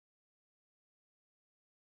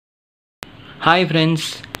Hi friends,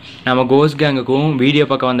 நம்ம கோஸ்ட் கேங்குக்கும் வீடியோ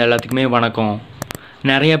பார்க்க வந்த எல்லாத்துக்குமே வணக்கம்.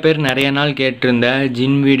 நிறைய பேர் நிறைய நாள் கேட்டிருந்த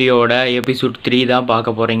ஜின் வீடியோவோட எபிசோட் 3 தான்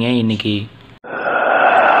பார்க்க போகிறீங்க இன்றைக்கி.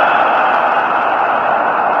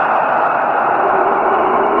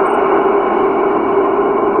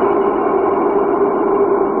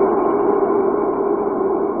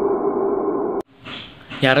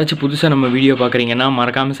 யாராச்சும் புதுசாக நம்ம வீடியோ பார்க்குறீங்கன்னா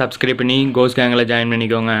மறக்காமல் சப்ஸ்கிரைப் பண்ணி கோஸ்ட் கேங்கில் ஜாயின்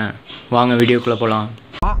பண்ணிக்கோங்க. வாங்க வீடியோக்குள்ளே போகலாம்.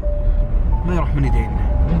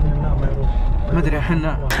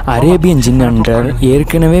 அரேபியன் ஜின் ஹண்டர்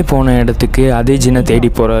ஏற்கனவே போன இடத்துக்கு அதே ஜின்னை தேடி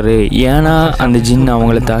போகிறாரு. ஏன்னா அந்த ஜின்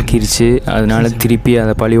அவங்கள தாக்கிருச்சு, அதனால திருப்பி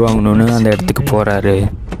அதை பழி வாங்கணும்னு அந்த இடத்துக்கு போகிறாரு.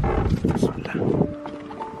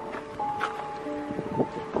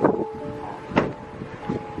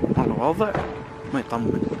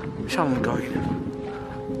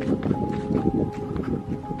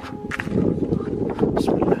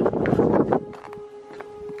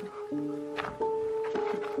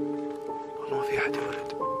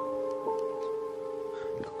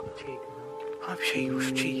 ما في شيء وش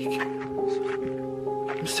تشيك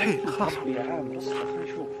مستحيل خلاص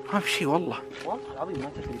ما في شيء والله العظيم ما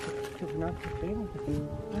تدري شوف هناك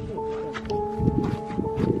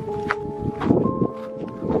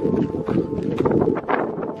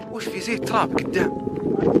وش في زي تراب قدام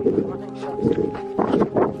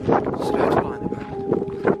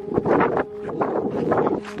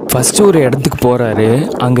ஃபஸ்ட்டு ஒரு இடத்துக்கு போகிறாரு.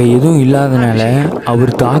 அங்கே எதுவும் இல்லாதனால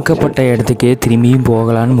அவர் தாக்கப்பட்ட இடத்துக்கே திரும்பியும்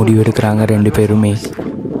போகலான்னு முடிவெடுக்கிறாங்க ரெண்டு பேருமே.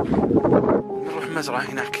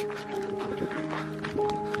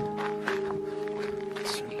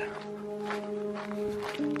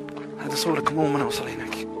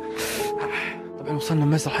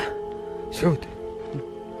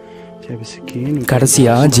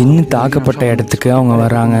 கடைசியாக ஜின்னு தாக்கப்பட்ட இடத்துக்கு அவங்க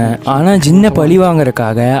வர்றாங்க. ஆனால் ஜின்னை பழி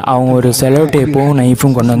வாங்கறதுக்காக அவங்க ஒரு செலோ டேப்பும்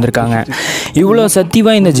நைஃபும் கொண்டு வந்திருக்காங்க. இவ்வளோ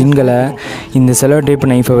சத்தியமாக இந்த ஜின்களை இந்த செலோ டேப்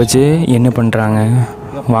நைஃபை வச்சு என்ன பண்ணுறாங்க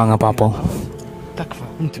வாங்க பார்ப்போம்.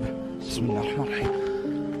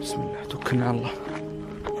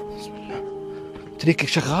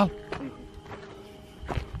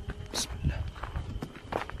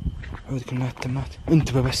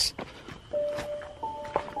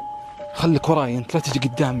 خليك وراي انت لا تجي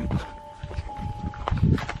قدامي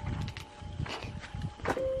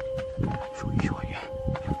شوي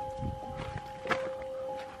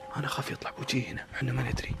انا اخاف يطلع بوجهي هنا احنا ما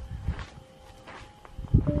ندري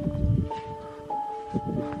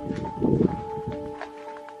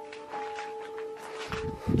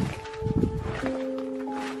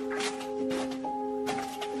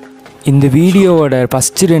இந்த வீடியோவோட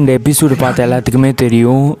ஃபஸ்ட்டு 2 எபிசோடு பார்த்த எல்லாத்துக்குமே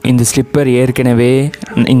தெரியும், இந்த ஸ்லிப்பர் ஏற்கனவே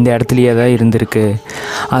இந்த இடத்துலையே தான் இருந்திருக்கு.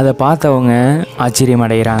 அதை பார்த்தவங்க ஆச்சரியம்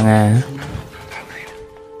அடைகிறாங்க.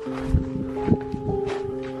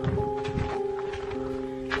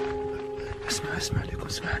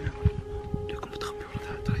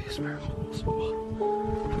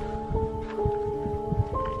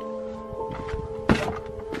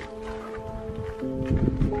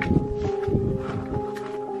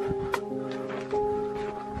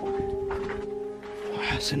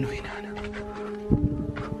 أحس إنه هنا أنا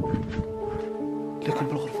لكن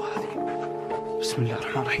بالغرفة هذه. بسم الله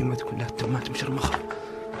الرحمن الرحيم. ما تكون لها التمات مشرمخة.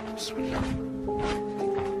 بسم الله.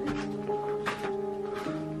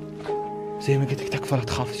 زي ما قلت لك تكفى لا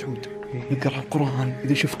تخاف سعود. نقرأ القرآن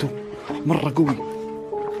إذا شفته مرة قوي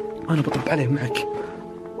أنا بطب عليه معك.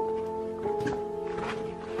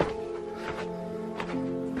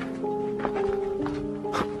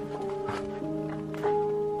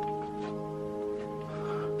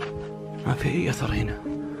 ما في أي أثر هنا.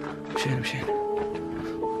 مشينا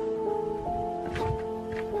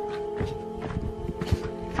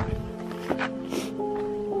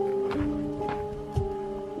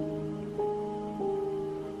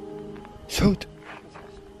سعود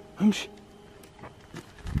امشي.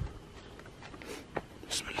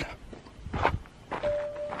 بسم الله.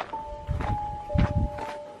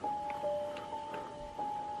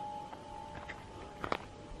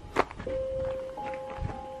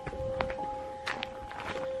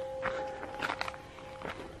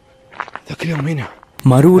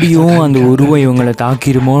 மறுபடியும் அந்த உருவம் இவங்களை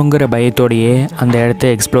தாக்கிருமோங்கிற பயத்தோடையே அந்த இடத்த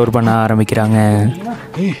எக்ஸ்ப்ளோர் பண்ண ஆரம்பிக்கிறாங்க.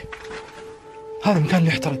 هذا المكان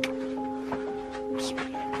اللي احترق. بسم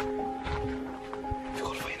الله. في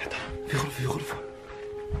غرفة هنا ترى. في غرفة.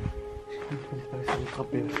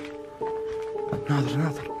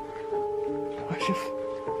 ناظر.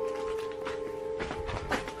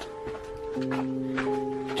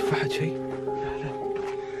 شوف أحد شيء؟ لا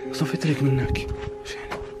أصلا في طريق من هناك.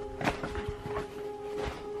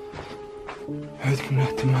 أعوذ بالله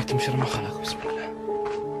ما تمشي ما خلق. بسم الله.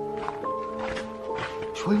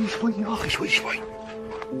 شوي شوي يا أخي شوي شوي.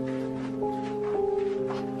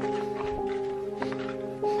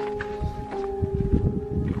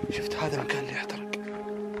 شفت هذا المكان اللي احترق؟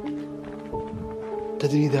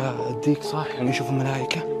 تدري إذا الديك صاح يعني يشوف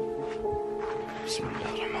الملائكة؟ بسم الله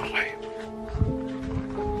الرحمن الرحيم.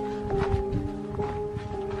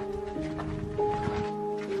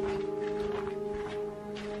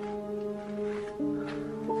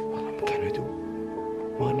 والله مكان هدوء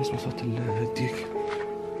ما نسمع صوت الديك.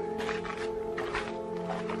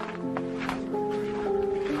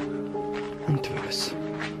 انتبه بس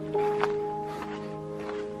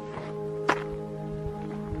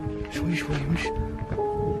شوي شوي مش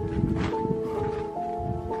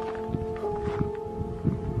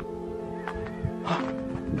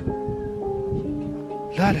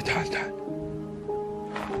لا تعال تعال.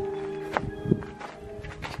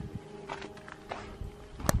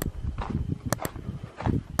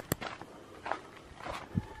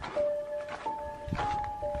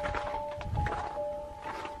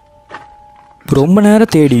 ரொம்ப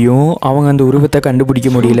நேரம் தேடியும் அவங்க அந்த உருவத்தை கண்டுபிடிக்க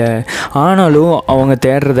முடியல. ஆனாலும் அவங்க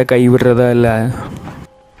தேடுறத கைவிடுறதா இல்லை.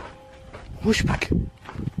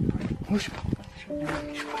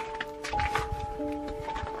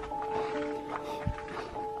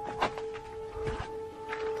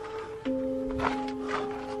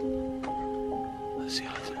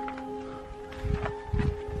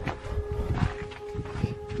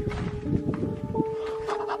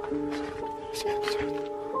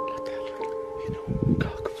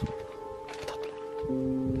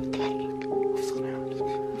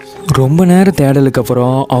 ரொம்ப நேரம் தேடலுக்கு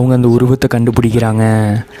அப்புறம் அவங்க அந்த உருவத்தை கண்டுபிடிக்கிறாங்க.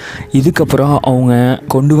 இதுக்கப்புறம் அவங்க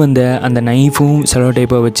கொண்டு வந்த அந்த நைஃபும் செலோ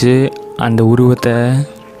டேப்பை வச்சு அந்த உருவத்தை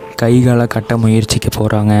கைகால கட்ட முயற்சிக்க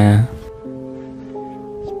போகிறாங்க.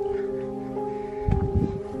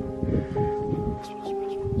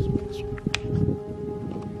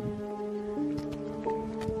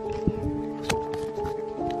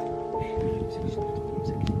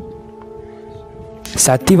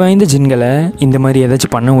 சக்தி வாய்ந்த ஜின்களை இந்த மாதிரி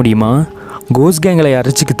ஏதாச்சும் பண்ண முடியுமா? கோஸ்ட் கேங்களை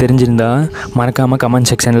யாராச்சுக்கு தெரிஞ்சிருந்தா மறக்காமல்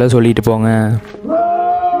கமெண்ட் செக்ஷனில் சொல்லிட்டு போங்க.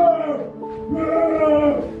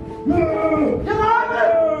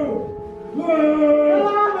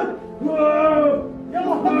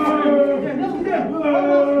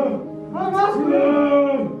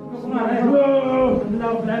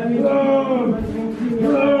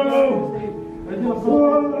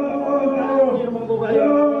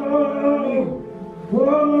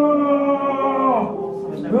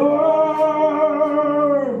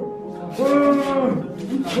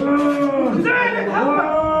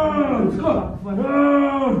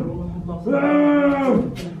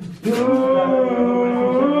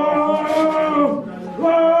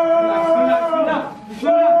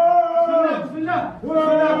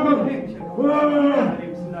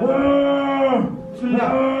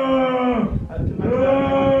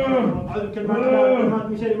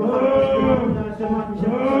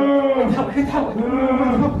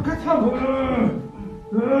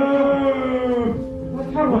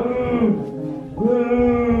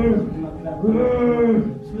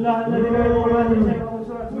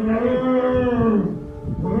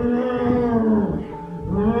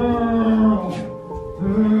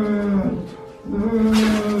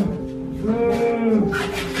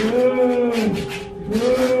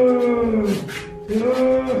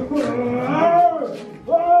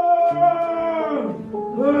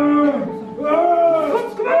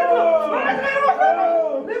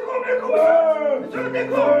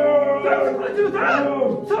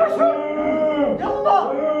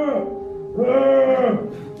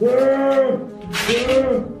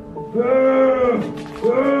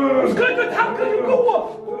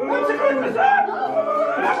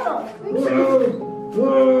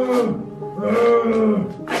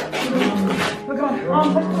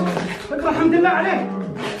 الحمد لله عليه.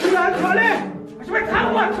 لا ادخل عليه. شوي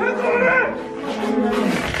تحرك. ادخل عليه.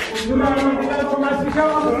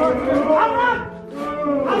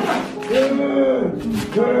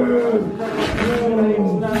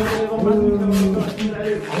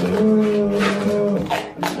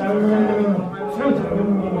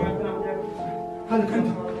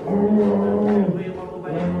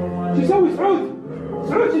 شو يسوي سعود؟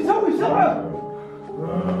 سعود شو يسوي بسرعة؟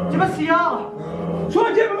 جيب السيارة. شو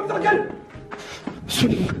اجيبها مفتاح القلب؟ بسم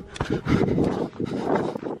الله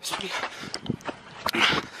بسم الله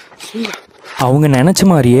بسم الله. அவங்க நினச்ச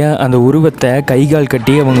மாதிரியே அந்த உருவத்தை கைகால்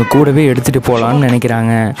கட்டி அவங்க கூடவே எடுத்துகிட்டு போகலான்னு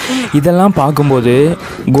நினைக்கிறாங்க. இதெல்லாம் பார்க்கும்போது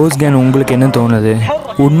கோஸ்ட் கேன் உங்களுக்கு என்ன தோணுது?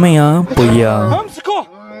 உண்மையா பொய்யா?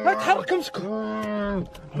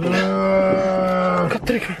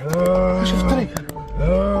 الطريق شوف الطريق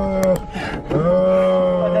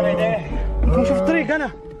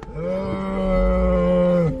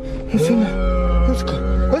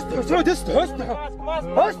افتحوا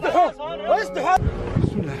افتحوا افتحوا افتحوا.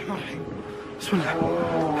 بسم الله الرحمن الرحيم. بسم الله.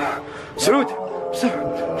 سعود.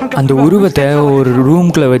 அந்த உருவத்தை ஒரு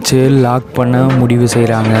ரூம்குள்ளே வச்சு லாக் பண்ண முடிவு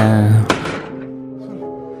செய்கிறாங்க.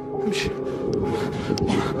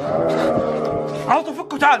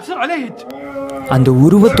 அந்த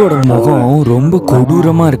உருவத்தோட முகம் ரொம்ப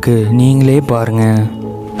கொடூரமாக இருக்கு. நீங்களே பாருங்க.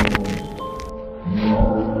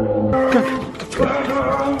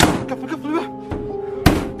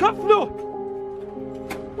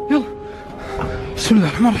 بسم الله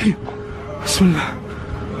الرحمن الرحيم. بسم الله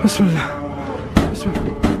بسم الله بسم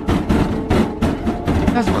الله.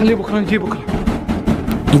 لازم خليه بكره نجي بكره.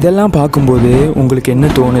 இதெல்லாம் பார்க்கும்போது உங்களுக்கு என்ன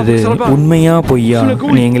தோணுது? உண்மையா பொய்யா?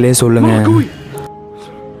 நீங்களே சொல்லுங்க.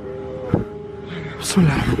 بسم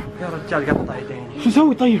الله يا رجال قطع يديني. شو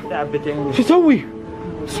اسوي طيب؟ شو اسوي؟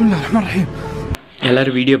 بسم الله الرحمن الرحيم.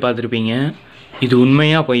 எல்லோரும் வீடியோ பார்த்துருப்பீங்க. இது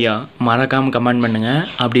உண்மையா பொய்யா மறக்காமல் கமெண்ட் பண்ணுங்கள்.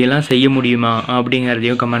 அப்படியெல்லாம் செய்ய முடியுமா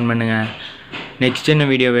அப்படிங்கிறதையும் கமெண்ட் பண்ணுங்கள். நெக்ஸ்ட் என்ன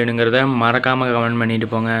வீடியோ வேணுங்கிறத மறக்காமல் கமெண்ட் பண்ணிட்டு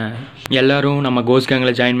போங்க. எல்லோரும் நம்ம கோஸ்ட்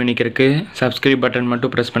கேங்கில் ஜாயின் பண்ணிக்கிறதுக்கு சப்ஸ்கிரைப் பட்டன்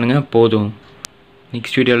மட்டும் ப்ரெஸ் பண்ணுங்கள் போதும்.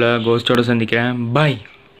 நெக்ஸ்ட் வீடியோவில் கோஸ்ட்டோடு சந்திக்கிறேன். பாய்.